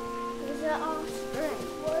 Is it all spring?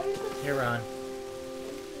 Where is it? Here, Ron.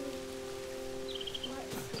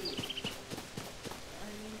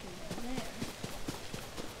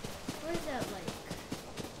 Where's that lake?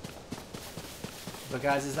 But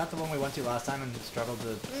guys, is that the one we went to last time and struggled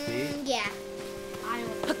to beat? Yeah. I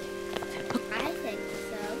think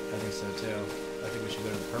so. I think so too. I think we should go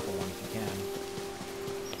to the purple one if you can.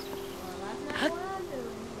 Well, that's not what I'm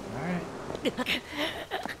doing. Alright.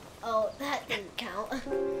 Oh, that didn't count.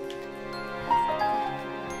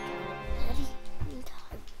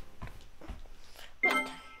 What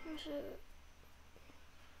time is it?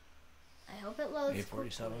 I hope it loads. 8:47.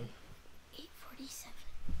 quickly. 8:47.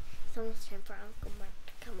 It's almost time for Uncle Mike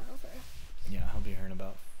to come over. Yeah, he'll be here in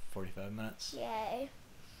about 45 minutes. Yay.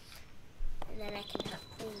 And then I can help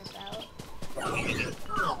clean the boat.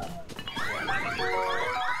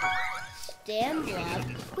 Stem blob.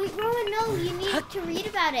 Wait, Rowan, no, you need to read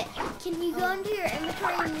about it. Can you go into your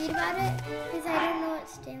inventory and read about it? Because I don't know what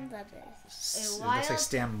stem blob is. It looks like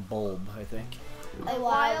stem bulb, I think. A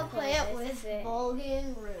wild plant with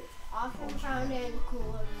bulging roots, often found in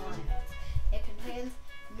cooler climates. It contains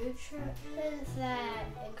nutrients that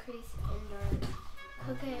increase endurance.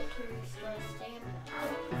 Cook it to restore stamina.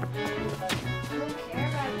 I don't care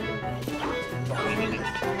about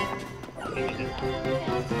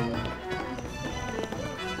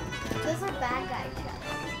Those are bad guy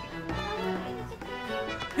chests.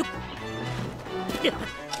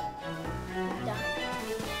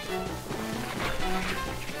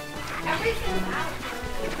 everything out.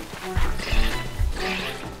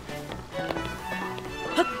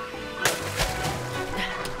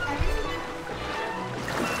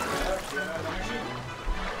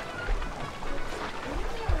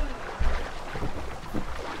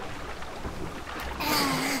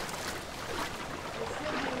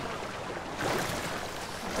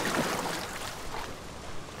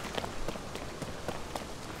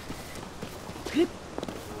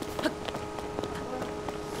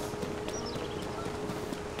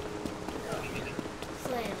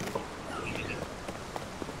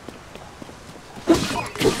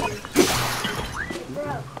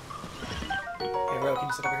 Hey, Ro, can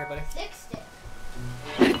you sit over here, buddy? Fixed it.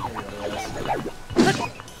 There you go,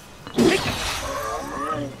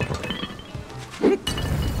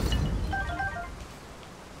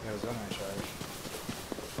 yeah, Zonia charge.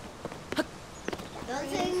 Those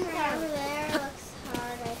things over there looks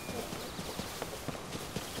hard, I think.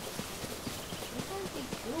 This won't be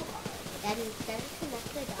too hard. That instead of connect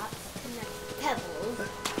the dots, connect pebbles.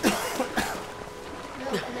 No,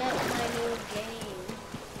 connect my new game.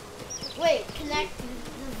 Wait, connect the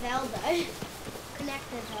Zelda. Connect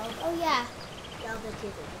the Zelda. Oh yeah. Zelda to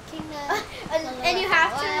the kingdom. and you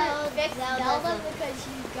have to Wild, fix Zelda to- because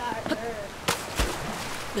you got hurt.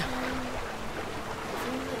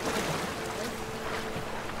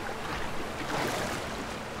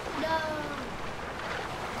 No.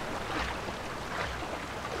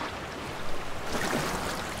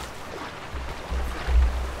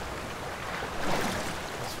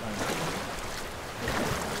 That's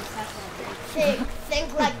fine. Think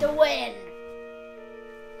like the wind.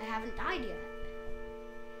 I haven't died yet.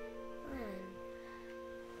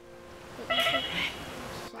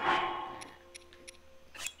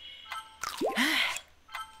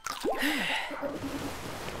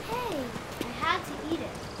 Hey, I had to eat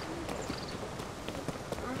it.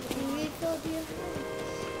 You refilled your food.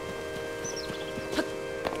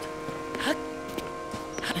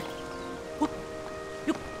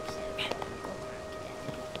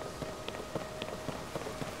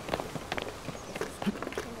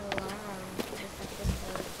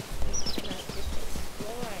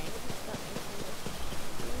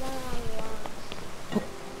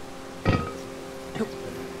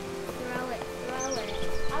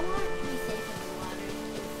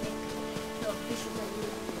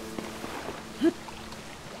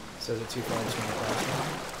 So is it too far between the classroom?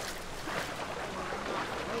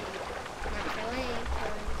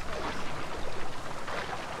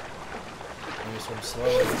 Maybe swim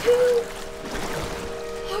slowly.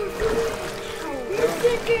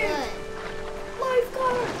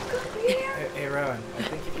 Hey, Rowan, I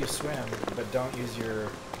think if you swim, but don't use your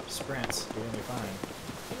sprints, you're gonna be fine.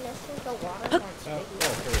 Unless you're The water wants Oh, to be.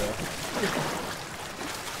 there we go.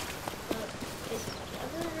 It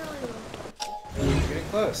doesn't really look You're getting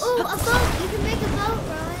close. Ooh, a boat! You can make a boat,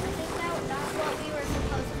 Ron. I think that's what we were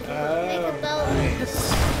supposed to do. Make a Oh, boat. nice.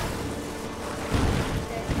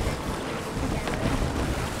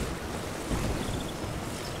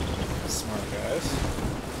 Smart guys.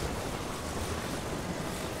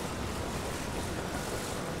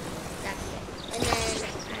 That's it. And then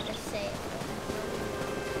I just say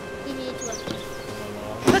you need to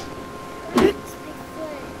It's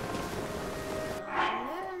Bigfoot.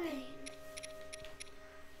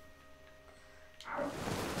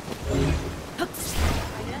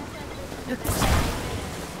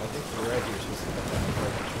 I think you're right. You're supposed to cut down the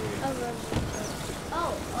tree.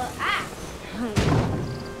 Oh, ah! Oh,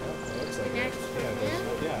 it looks like it. Next Yeah,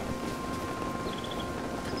 one. yeah.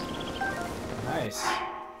 Nice.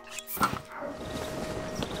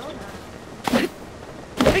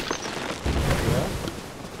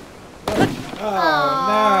 Oh,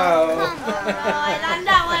 no! That's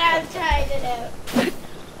not what I was trying to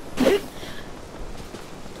do.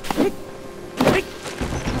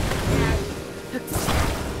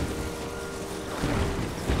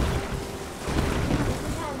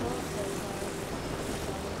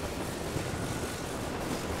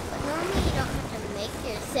 But normally you don't have to make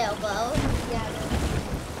your sailboat. Yeah,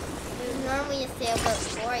 There's normally a sailboat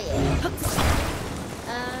for you.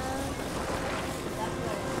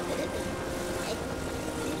 I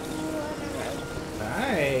think you wanna like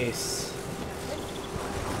Nice.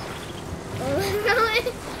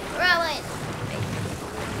 Rowan.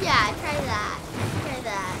 Yeah, try that. Try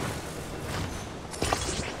that.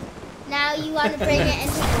 Now you want to bring it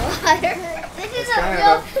into the water. This is a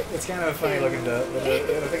real. It's kind of a funny looking duck, but I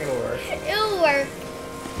think it'll work. It'll work.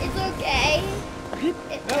 It's okay.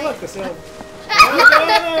 Oh, look, the sail. Oh,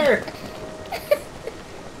 there!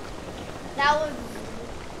 that was.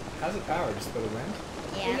 How's it powered? Just by the wind?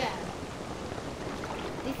 Yeah.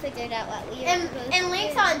 We figured out what we were And, supposed and to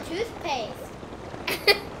Link's do. on toothpaste.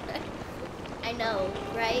 I know,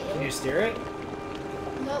 right? Can you steer it?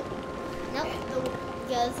 Nope. Nope.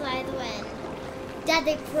 Goes by the wind. Dad,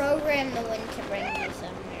 they programmed the wind to bring you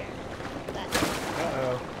somewhere.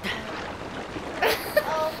 Uh-oh.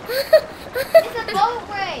 Oh. It's a boat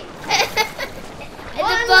race. And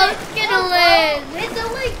the boat's gonna win. It's a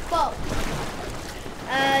Link boat.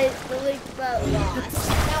 The Link boat lost.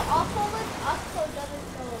 Now also Link also doesn't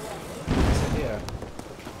go away. Nice idea.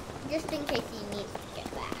 Just in case he needs to get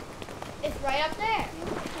back. It's right up there.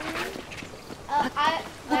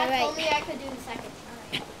 Dad told me I could do the second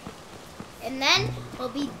time. And then we'll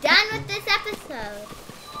be done with this episode.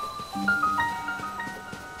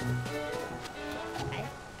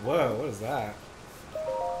 Whoa, what is that?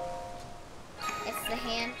 It's the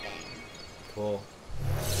hand thing. Cool.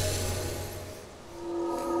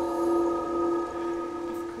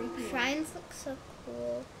 It's creepy. Shrines look so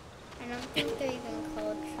cool. I don't think they're even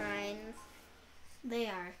called shrines. They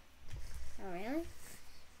are. Oh, really?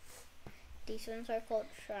 These ones are called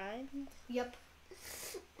shrines? Yep.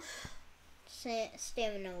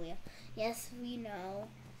 Stamina wheel. Yes, we know.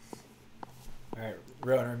 Alright,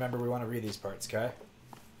 Rowan, remember we want to read these parts, okay?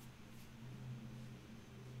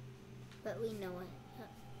 But we know it.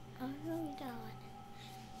 Oh, no, we don't.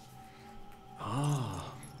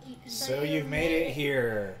 Oh. So you've made it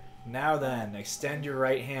here. Now then, extend your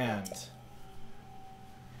right hand.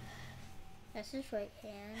 That's his right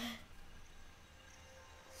hand.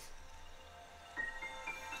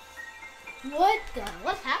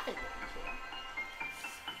 What's happening here?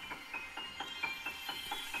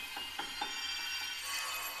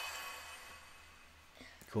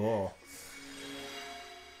 Cool.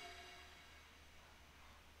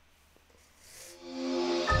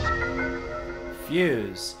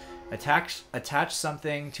 Fuse. Attach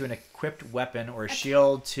something to an equipped weapon or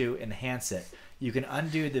shield to enhance it. You can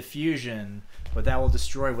undo the fusion, but that will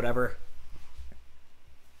destroy whatever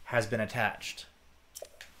has been attached.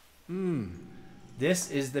 This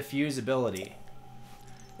is the fuse ability.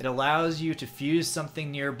 It allows you to fuse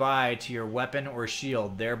something nearby to your weapon or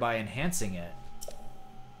shield, thereby enhancing it.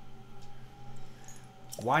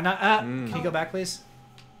 Why not? Can you go back, please?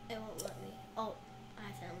 It won't let me. Oh, I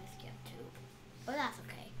accidentally skipped two. But that's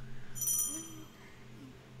okay.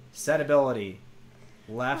 Set ability.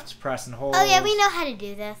 Left, press and hold. Oh, yeah, we know how to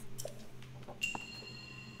do this.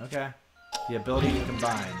 Okay. The ability to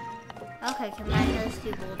combine. Okay, combine those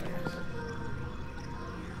two boulders.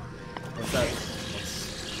 What's that?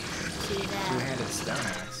 Do that. Two-handed stone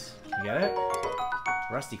axe. You get it?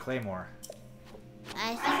 Rusty claymore.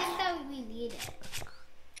 I I think that we need it.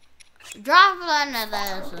 drop one of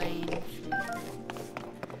those things.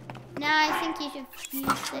 Now I think you should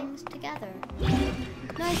fuse things together. No,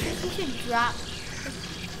 I think you should drop the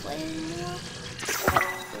flame more.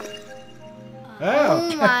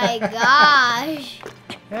 Oh my gosh.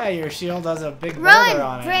 Yeah, your shield has a big Rowan, boulder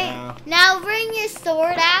on it now. now bring your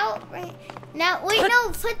sword out. Right now, wait, no,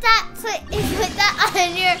 put that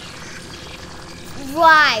on your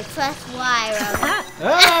Y. Press Y, Rowan.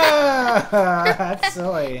 Ah, that's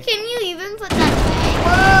silly. Can you even put that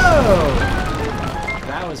Whoa!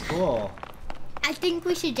 That was cool. away? I think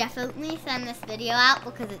we should definitely send this video out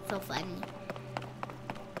because it's so funny.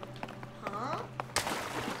 Huh?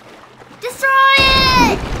 Destroy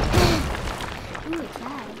it! Ooh, it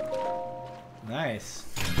died. Nice.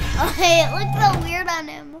 Oh, hey, it looks so weird on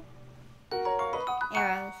him.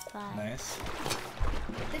 Arrows, fly. Nice.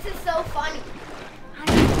 This is so funny.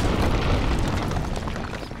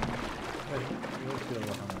 Wait, you look good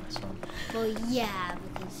on the next one. Well, yeah,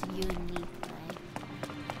 because you and me play.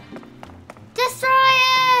 Destroy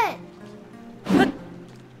it!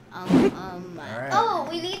 Alright. Oh,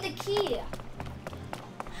 we need the key.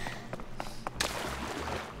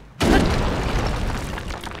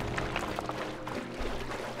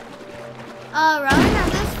 Rowan, are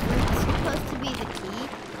those fruits supposed to be the key?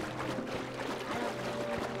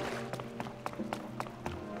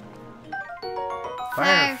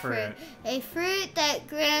 Fire fruit A fruit that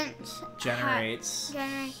grants generates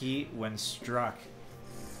Generate- heat when struck.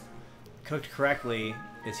 Cooked correctly,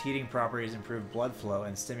 its heating properties improve blood flow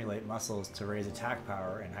and stimulate muscles to raise attack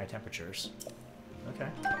power in high temperatures. Okay,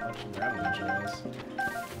 I'll just grab a bunch of those.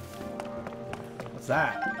 What's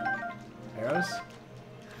that? Arrows?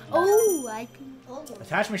 Oh, I can. Oh,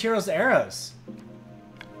 Attach materials to arrows.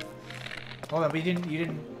 Hold on, but you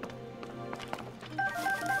didn't.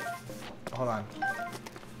 Hold on.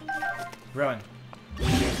 Rowan.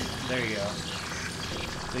 There you go.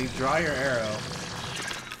 So you draw your arrow.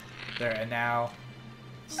 There, and now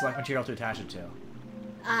select material to attach it to.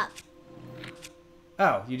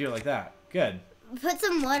 Oh, you do it like that. Good. Put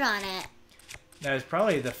some wood on it. No, it's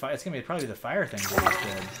probably the it's gonna be probably the fire thing that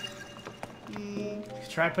is good.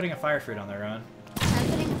 Try putting a fire fruit on there, Rowan. I'm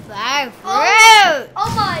putting fire fruit.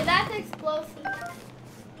 Oh my, that's explosive.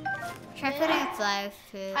 Try putting a fire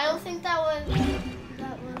fruit. I don't think that was what I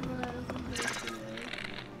was supposed to do.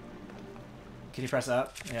 Can you press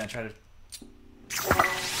up? Yeah, try to.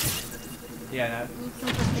 Yeah, You can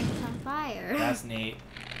put things on fire. that's neat.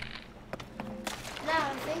 No,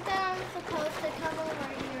 I think that I'm supposed to come over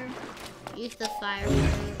here. Use the fire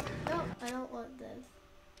fruit. No, I don't want this.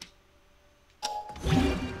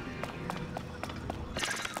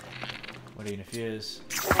 What are you gonna fuse?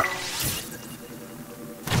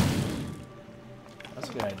 That's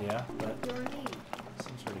a good idea, but Your name.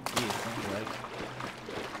 some sort of key, it seems like.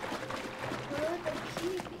 Where would the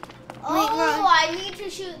key be? Wait, Oh, Ron. I need to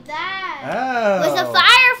shoot that. Oh! With a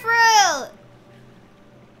fire fruit!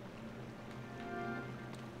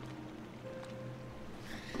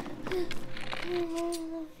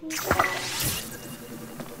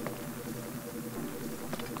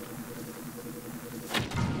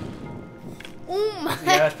 Oh my.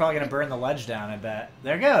 Yeah, that's probably gonna burn the ledge down, I bet.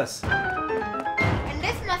 There it goes! And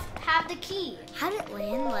this must have the key. How did it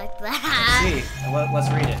land like Let's that? see. Let's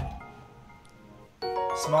read it.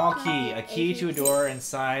 Small key. A key to a door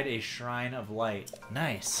inside a shrine of light.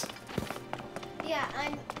 Nice. Yeah,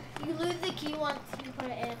 you lose the key once you put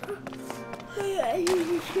it in.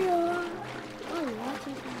 Oh, watch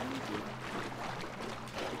it.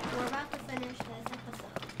 We're about to finish this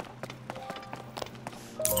episode.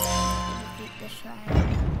 Defeat the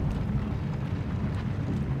shrine.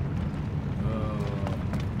 Oh.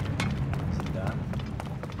 Is it done?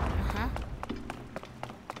 Uh-huh.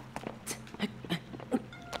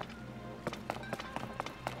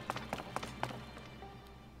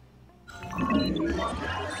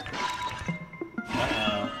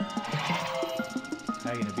 Uh-oh. How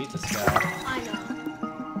are you gonna beat this guy? I know.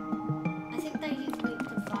 I think that he's weak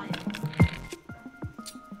to fire.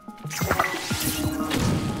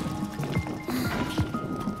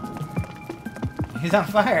 He's on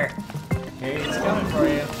fire! Here, he's coming for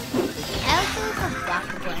you. I also have a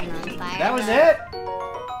block going on fire. That was it?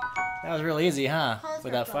 That was real easy, huh?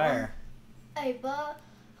 With that Construct fire. A bow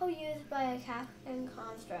used by a captain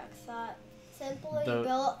constructs that simply The-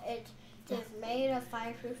 built. It is made of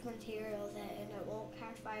fireproof materials and it won't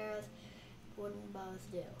catch fire as wooden bows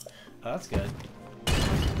do. Oh, that's good.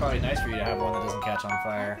 Probably nice for you to have one that doesn't catch on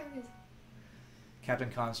fire.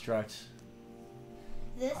 Captain Construct.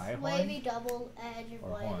 This Eye horn? wavy double-edged Or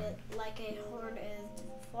blade, horn? like a horn, is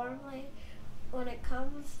formally when it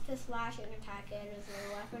comes to slash and attack. It is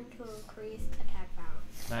a weapon to increase attack power.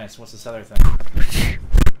 Nice. What's this other thing?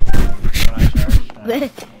 time.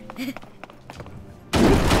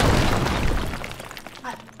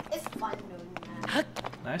 It's fun doing that.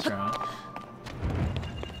 Nice, Ron.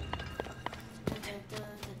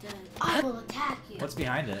 I will attack you. What's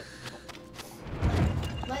behind it?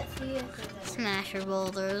 Let's see if there's Smasher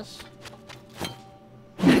boulders.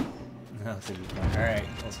 That's a good point. Alright,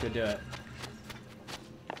 let's go do it.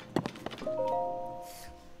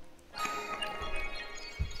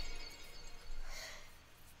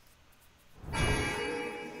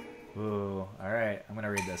 Ooh, alright. I'm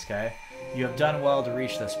gonna read this, okay? You have done well to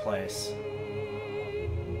reach this place.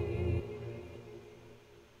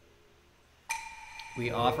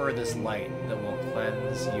 We offer this light that will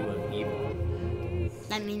cleanse you of evil.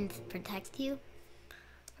 That means protect you,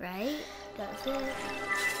 right? That's it.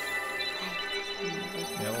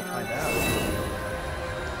 Yeah, we'll find out.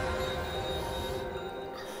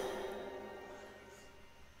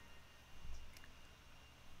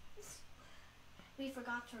 We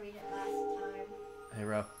forgot to read it last time. Hey,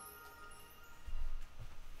 Ro.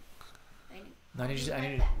 No, I need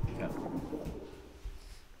you. Go.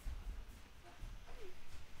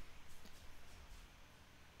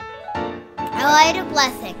 I light a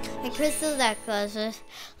blessing. A crystal that causes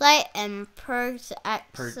light and purges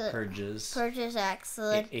Purges.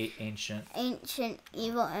 excellent, Ancient. ancient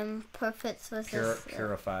evil and purifies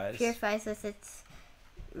with its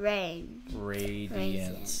radiance.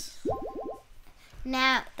 Radiance.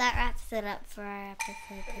 Now that wraps it up for our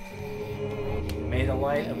episode today. May the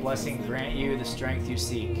light of blessing grant you the strength you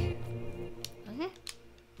seek. Okay.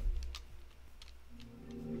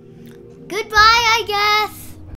 Goodbye, I guess.